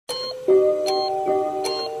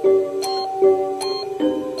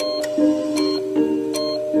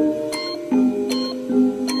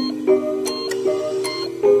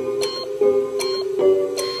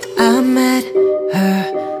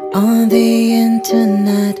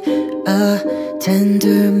internet, a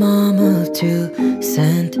tender mama to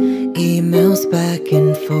send emails back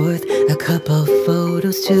and forth, a couple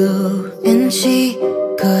photos too. And she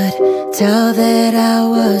could tell that I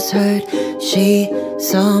was hurt. She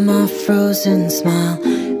saw my frozen smile,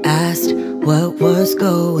 asked what was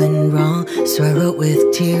going wrong, so I wrote with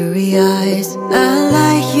teary eyes. I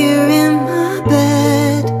lie here in my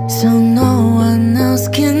bed so no one else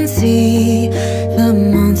can see the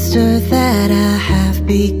monster that I have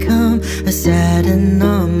become, a sad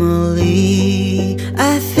anomaly.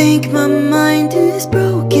 I think my mind is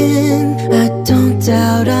broken, I don't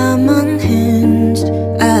doubt I'm unhinged.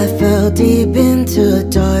 I fell deep into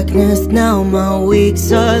darkness, now my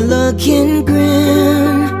weeks are looking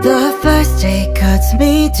grim. The first day cuts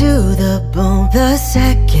me to the bone, the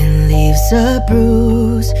second leaves a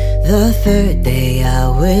bruise, the third day I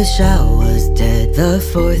wish I was dead, the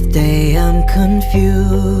fourth day I'm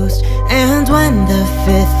confused. And when the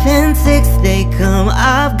fifth and sixth day come,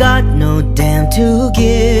 I've got no damn to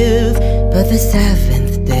give. But the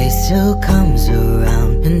seventh day still comes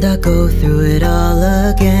around, and I go through it all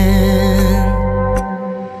again.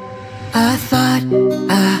 I thought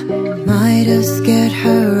I might have scared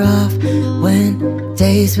her off when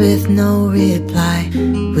days with no reply.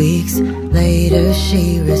 Weeks later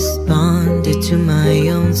she responded to my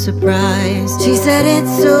own surprise. She said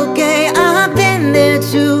it's okay, I've been there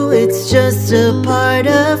too, it's just a part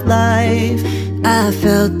of life. I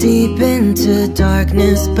fell deep into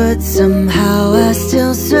darkness, but somehow I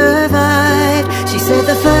still survived. She said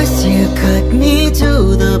the first year cut me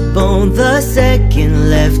to the bone, the second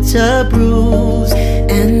left a bruise,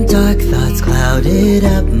 and dark thoughts clouded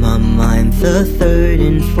up my mind, the third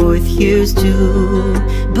and fourth years too.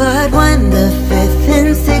 But when the fifth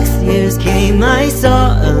and sixth years came, I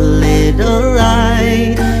saw a little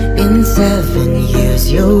light. In 7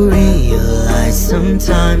 years you'll realize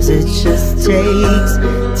sometimes it just takes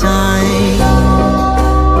time.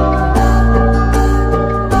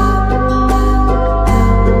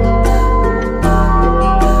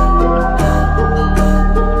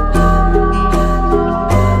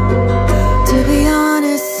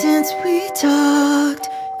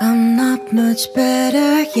 Much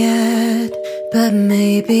better yet, but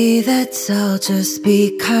maybe that's all just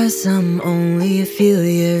because I'm only a few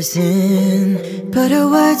years in. But her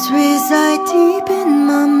words reside deep in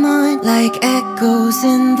my mind, like echoes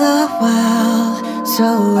in the wild. So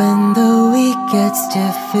when the week gets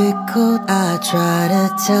difficult, I try to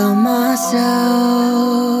tell myself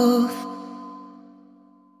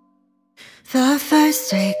the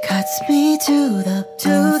first day cuts me to the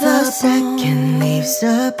second leaves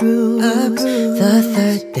a bruise, the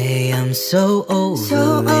third day I'm so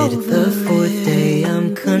over it, the fourth day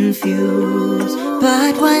I'm confused.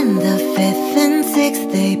 But when the fifth and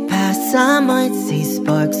sixth day pass, I might see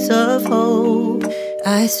sparks of hope.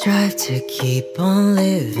 I strive to keep on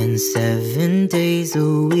living 7 days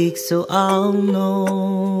a week so I'll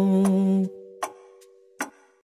know.